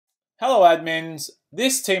Hello admins,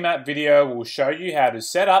 this TMAP video will show you how to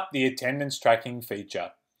set up the attendance tracking feature.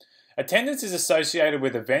 Attendance is associated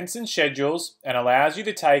with events and schedules and allows you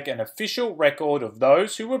to take an official record of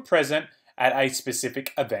those who were present at a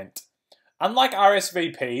specific event. Unlike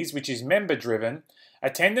RSVPs, which is member driven,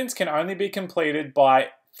 attendance can only be completed by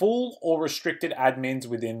full or restricted admins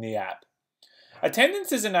within the app.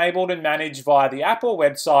 Attendance is enabled and managed via the app or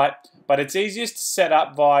website, but it's easiest to set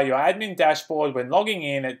up via your admin dashboard when logging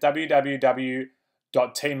in at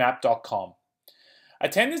www.tmap.com.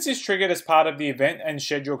 Attendance is triggered as part of the event and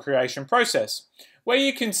schedule creation process, where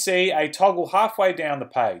you can see a toggle halfway down the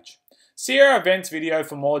page. See our events video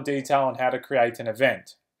for more detail on how to create an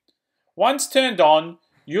event. Once turned on,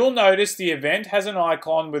 you'll notice the event has an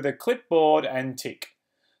icon with a clipboard and tick.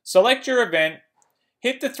 Select your event,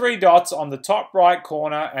 hit the three dots on the top right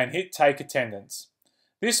corner and hit Take Attendance.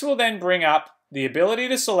 This will then bring up the ability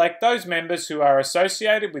to select those members who are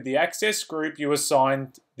associated with the access group you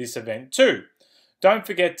assigned this event to. Don't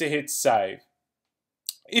forget to hit Save.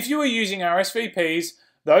 If you are using RSVPs,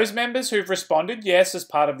 those members who've responded yes as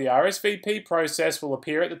part of the RSVP process will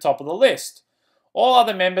appear at the top of the list. All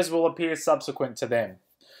other members will appear subsequent to them.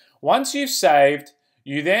 Once you've saved,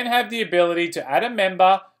 you then have the ability to add a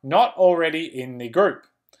member not already in the group.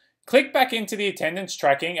 Click back into the attendance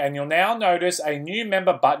tracking and you'll now notice a new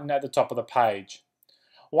member button at the top of the page.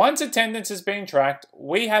 Once attendance has been tracked,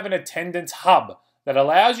 we have an attendance hub that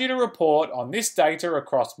allows you to report on this data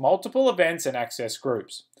across multiple events and access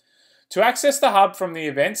groups. To access the hub from the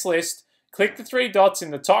events list, click the three dots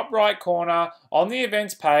in the top right corner on the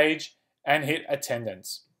events page and hit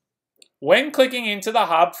Attendance. When clicking into the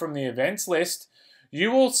hub from the events list, you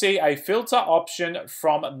will see a filter option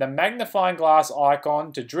from the magnifying glass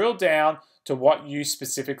icon to drill down to what you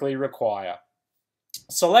specifically require.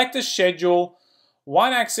 Select a schedule,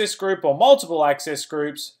 one access group or multiple access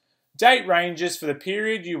groups, date ranges for the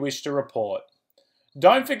period you wish to report.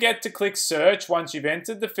 Don't forget to click search once you've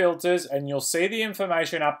entered the filters and you'll see the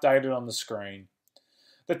information updated on the screen.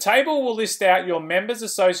 The table will list out your members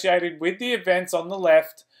associated with the events on the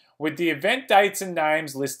left with the event dates and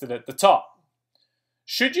names listed at the top.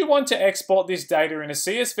 Should you want to export this data in a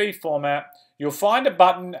CSV format, you'll find a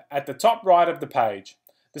button at the top right of the page.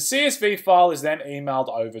 The CSV file is then emailed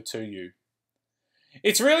over to you.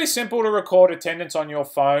 It's really simple to record attendance on your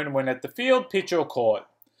phone when at the field, pitch or court.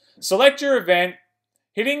 Select your event,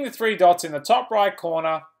 hitting the three dots in the top right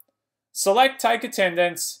corner, select Take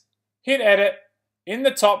Attendance, hit Edit, in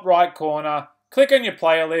the top right corner, click on your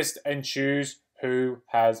player list and choose who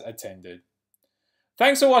has attended.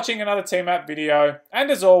 Thanks for watching another TMAP video, and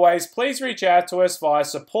as always, please reach out to us via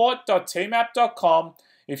support.tmap.com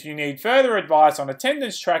if you need further advice on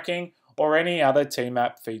attendance tracking or any other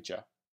TMAP feature.